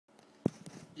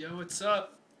Yo, what's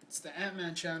up? It's the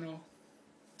Ant-Man channel.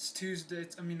 It's Tuesday,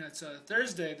 it's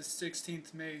Thursday, the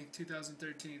 16th May,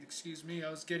 2013. Excuse me, I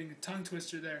was getting a tongue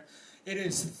twister there. It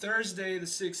is Thursday, the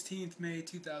 16th May,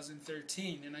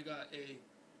 2013, and I got a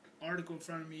article in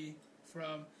front of me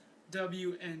from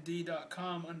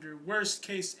WNDdotcom under worst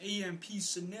case EMP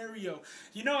scenario.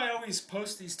 You know, I always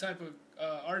post these type of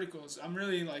articles. I'm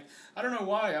really like, I don't know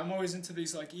why, I'm always into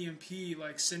these like EMP,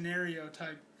 like scenario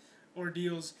type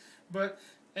ordeals. But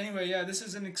anyway, yeah, this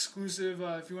is an exclusive.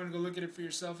 If you want to go look at it for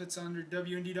yourself, it's under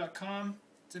WND.com.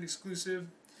 It's an exclusive.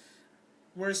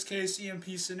 Worst case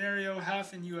EMP scenario,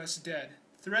 half in U.S. dead.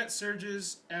 Threat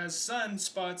surges as sun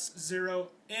spots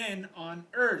zero in on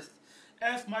Earth.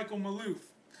 F. Michael Maloof.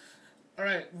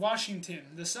 Alright, Washington.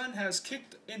 The sun has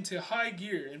kicked into high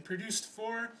gear and produced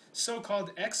 4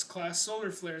 so-called X-class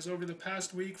solar flares over the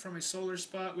past week from a solar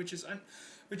spot which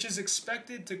is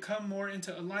expected to come more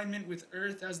into alignment with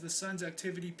Earth as the sun's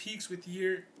activity peaks with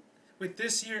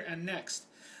this year and next.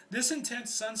 The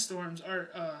intense sunstorms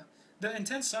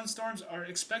are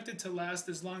expected to last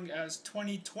as long as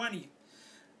 2020.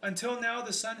 Until now,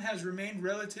 the sun has remained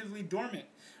relatively dormant,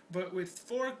 but with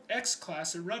 4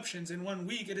 X-class eruptions in 1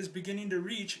 week, it is beginning to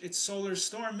reach its solar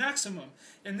storm maximum.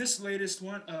 In this latest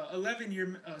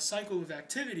 11-year cycle of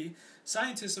activity,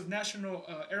 scientists of National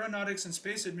Aeronautics and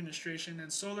Space Administration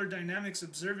and Solar Dynamics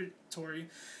Observatory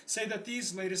say that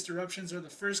these latest eruptions are the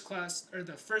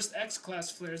first X-class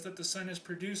flares that the sun has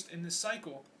produced in this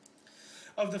cycle.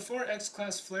 Of the 4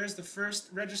 X-class flares, the first,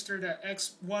 registered at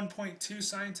X1.2,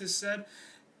 scientists said,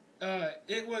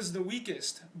 it was the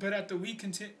weakest, but as the week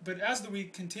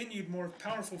continued, more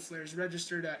powerful flares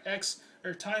registered at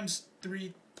times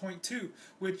 3.2,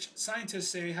 which scientists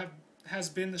say has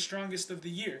been the strongest of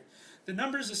the year. The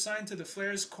numbers assigned to the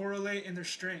flares correlate in their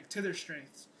strengths.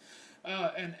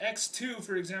 An X2,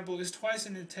 for example, is twice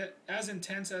as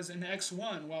intense as an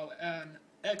X1, while an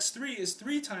X3 is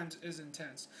 3 times as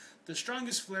intense. The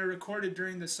strongest flare recorded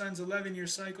during the sun's 11-year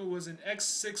cycle was an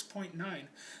X6.9.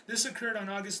 This occurred on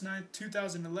August 9,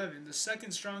 2011. The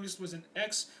second strongest was an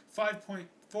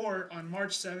X5.4 on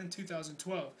March 7,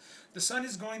 2012. The sun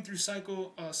is going through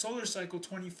solar cycle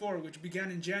 24, which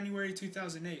began in January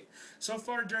 2008. So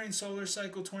far during solar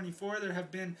cycle 24, there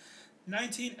have been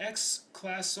 19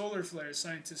 X-class solar flares,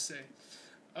 scientists say.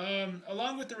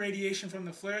 Along with the radiation from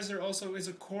the flares, there also is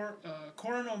a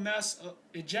coronal mass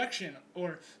ejection,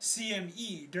 or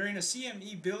CME. During a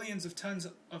CME, billions of tons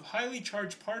of highly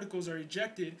charged particles are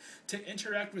ejected to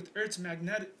interact with Earth's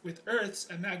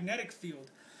magnetic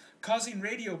field, causing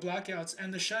radio blackouts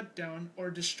and the shutdown or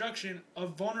destruction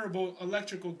of vulnerable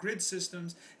electrical grid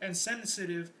systems and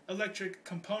sensitive electric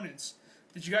components.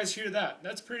 Did you guys hear that?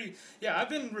 That's pretty... Yeah, I've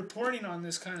been reporting on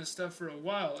this kind of stuff for a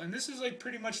while, and this is like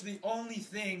pretty much the only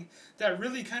thing that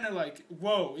really kind of like,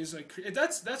 whoa, is like...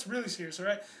 That's really serious,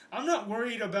 alright? I'm not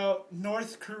worried about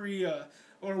North Korea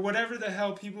or whatever the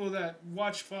hell people that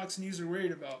watch Fox News are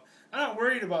worried about. I'm not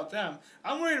worried about them.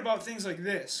 I'm worried about things like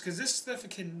this, because this stuff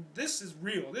this is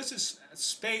real. This is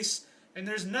space, and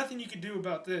there's nothing you can do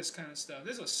about this kind of stuff.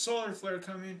 There's a solar flare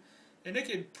coming, and it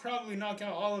could probably knock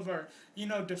out all of our,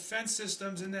 defense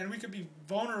systems, and then we could be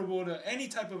vulnerable to any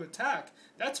type of attack.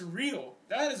 That's real.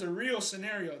 That is a real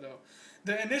scenario, though.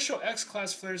 The initial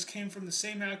X-class flares came from the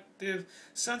same active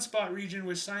sunspot region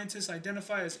which scientists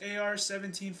identify as AR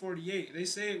 1748. They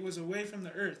say it was away from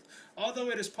the Earth. Although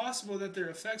it is possible that their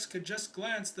effects could just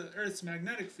glance the Earth's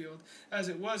magnetic field, as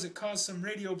it caused some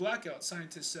radio blackout,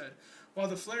 scientists said. While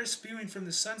the flare spewing from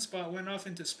the sunspot went off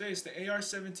into space, the AR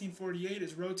 1748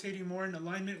 is rotating more in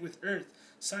alignment with Earth,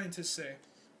 scientists say.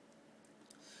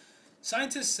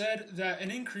 Scientists said that an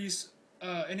increased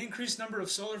number of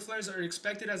solar flares are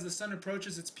expected as the sun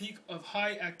approaches its peak of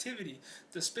high activity.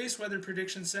 The Space Weather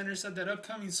Prediction Center said that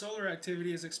upcoming solar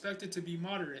activity is expected to be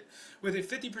moderate, with a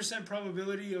 50%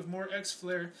 probability of more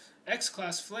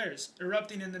X-class flares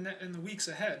erupting in the weeks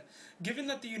ahead. Given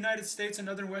that the United States and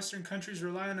other Western countries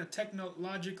rely on a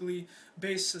technologically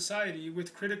based society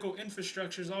with critical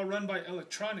infrastructures all run by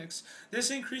electronics,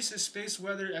 this increases space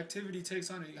weather activity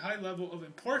takes on a high level of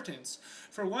importance.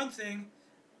 For one thing,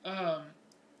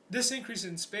 this increase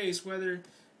in space weather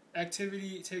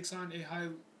activity takes on a high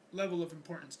level of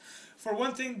importance. For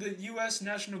one thing, the U.S.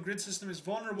 national grid system is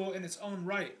vulnerable in its own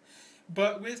right.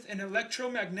 But with an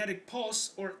electromagnetic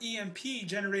pulse, or EMP,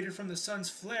 generated from the sun's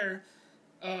flares,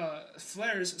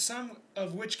 some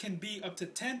of which can be up to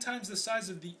 10 times the size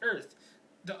of the Earth,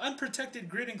 the unprotected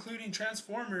grid, including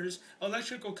transformers,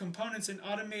 electrical components, and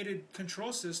automated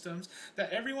control systems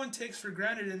that everyone takes for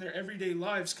granted in their everyday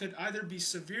lives, could either be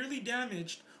severely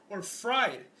damaged or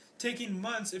fried taking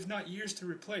months if not years to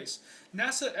replace.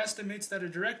 NASA estimates that a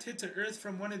direct hit to Earth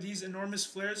from one of these enormous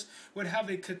flares would have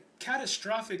a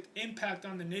catastrophic impact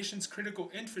on the nation's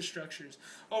critical infrastructures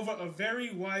over a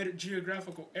very wide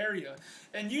geographical area.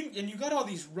 And you got all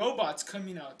these robots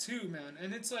coming out too, man.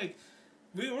 And it's like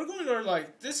we're going to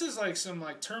like this is like some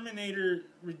like Terminator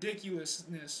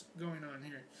ridiculousness going on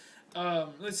here.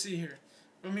 Let's see here.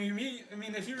 I mean,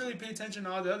 if you really pay attention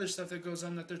to all the other stuff that goes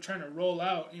on that they're trying to roll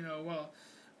out, well,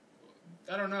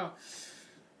 I don't know.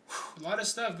 A lot of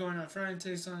stuff going on. Friday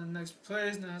takes on the next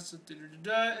place. NASA.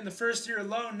 In the first year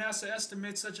alone, NASA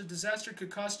estimates such a disaster could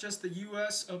cost just the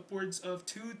U.S. upwards of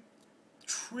 $2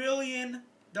 trillion.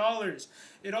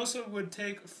 It also would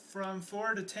take from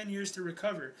 4 to 10 years to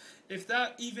recover, if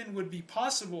that even would be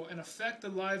possible, and affect the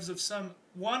lives of some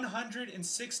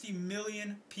 160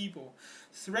 million people,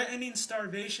 threatening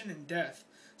starvation and death.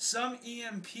 Some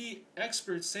EMP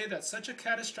experts say that such a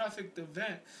catastrophic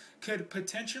event could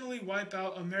potentially wipe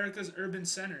out America's urban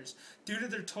centers due to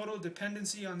their total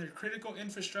dependency on their critical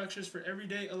infrastructures for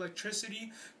everyday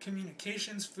electricity,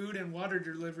 communications, food and water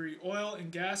delivery, oil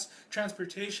and gas,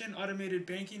 transportation, automated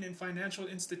banking and financial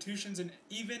institutions, and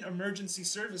even emergency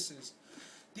services.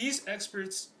 These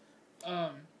experts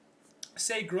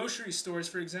say grocery stores,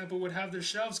 for example, would have their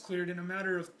shelves cleared in a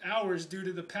matter of hours due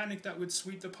to the panic that would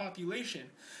sweep the population.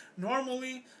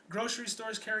 Normally, grocery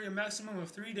stores carry a maximum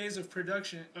of 3 days of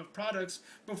production of products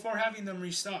before having them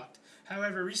restocked.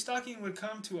 However, restocking would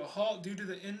come to a halt due to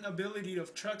the inability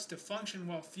of trucks to function,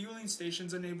 while fueling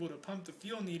stations unable to pump the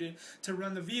fuel needed to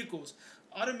run the vehicles.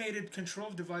 Automated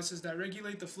control devices that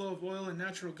regulate the flow of oil and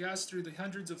natural gas through the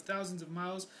hundreds of thousands of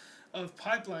miles of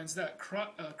pipelines that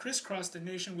crisscross the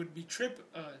nation would be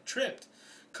tripped,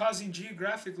 causing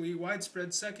geographically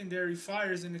widespread secondary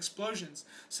fires and explosions.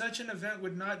 Such an event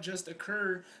would not just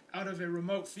occur out of a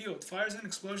remote field. Fires and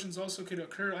explosions also could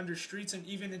occur under streets and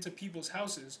even into people's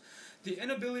houses. The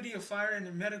inability of fire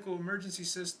and medical emergency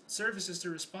services to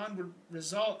respond would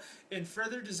result in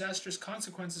further disastrous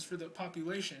consequences for the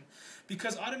population.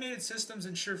 Because automated systems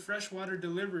ensure fresh water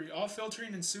delivery, all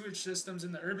filtering and sewage systems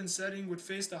in the urban setting would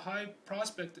face the high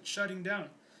prospect of shutting down,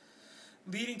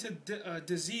 leading to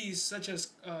disease such as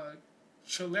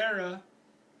cholera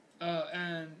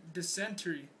and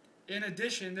dysentery. In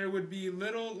addition, there would be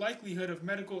little likelihood of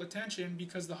medical attention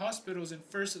because the hospitals and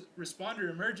first responder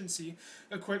emergency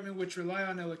equipment, which rely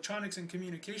on electronics and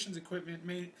communications equipment,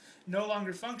 may no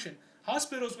longer function.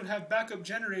 Hospitals would have backup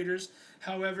generators,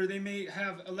 however, they may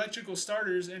have electrical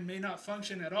starters and may not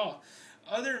function at all.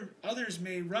 Others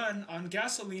may run on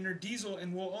gasoline or diesel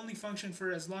and will only function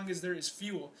for as long as there is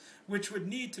fuel, which would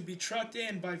need to be trucked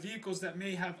in by vehicles that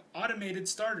may have automated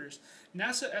starters.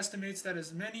 NASA estimates that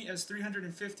as many as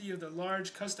 350 of the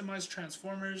large customized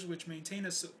transformers which maintain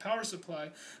a power supply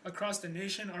across the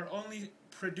nation are only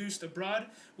produced abroad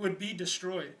would be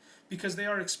destroyed. Because they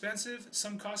are expensive,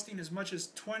 some costing as much as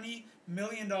 $20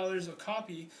 million a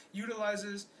copy,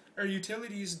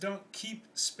 utilities don't keep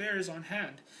spares on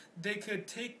hand. They could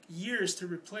take years to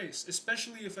replace,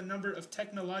 especially if a number of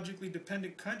technologically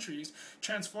dependent countries'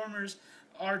 transformers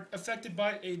are affected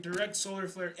by a direct solar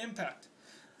flare impact.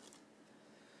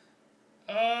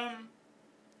 I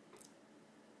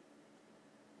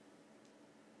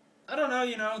don't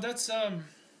know, that's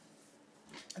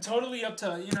totally up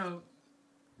to,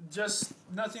 just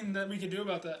nothing that we could do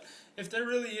about that. If there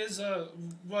really is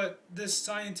what this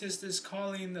scientist is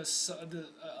calling a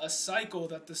cycle,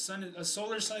 that the sun is a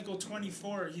solar cycle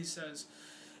 24, he says,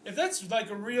 if that's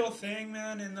like a real thing,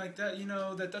 man, and like that,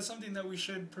 that's something that we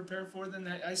should prepare for, then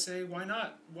I say, why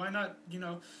not? Why not?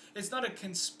 It's not a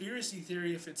conspiracy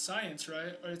theory if it's science,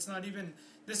 right? Or it's not even.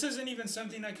 This isn't even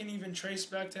something I can even trace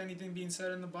back to anything being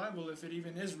said in the Bible, if it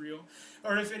even is real,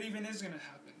 or if it even is going to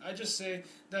happen. I just say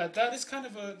that is kind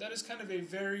of a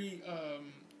very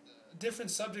different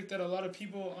subject that a lot of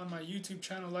people on my YouTube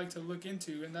channel like to look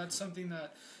into, and that's something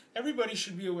that everybody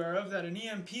should be aware of, that an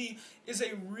EMP is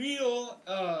a real,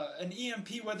 an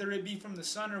EMP, whether it be from the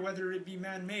sun or whether it be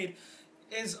man-made,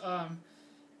 is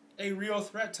a real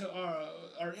threat to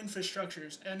our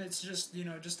infrastructures. And it's just,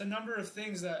 just a number of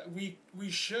things that we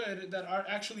should, that are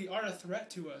actually a threat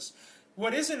to us.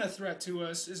 What isn't a threat to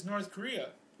us is North Korea.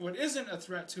 What isn't a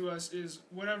threat to us is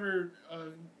whatever,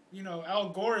 Al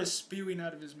Gore is spewing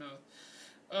out of his mouth.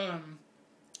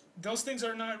 Those things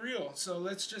are not real. So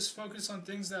let's just focus on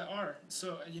things that are.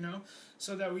 So,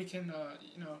 so that we can,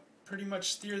 pretty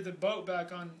much steer the boat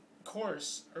back on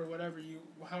course, or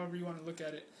however you want to look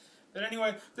at it. But anyway,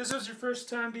 if this was your first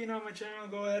time being on my channel,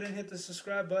 go ahead and hit the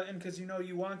subscribe button, because you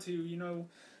want to.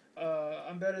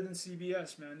 I'm better than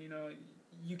CBS, man.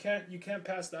 You can't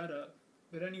pass that up.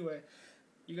 But anyway,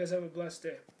 You guys have a blessed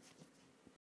day.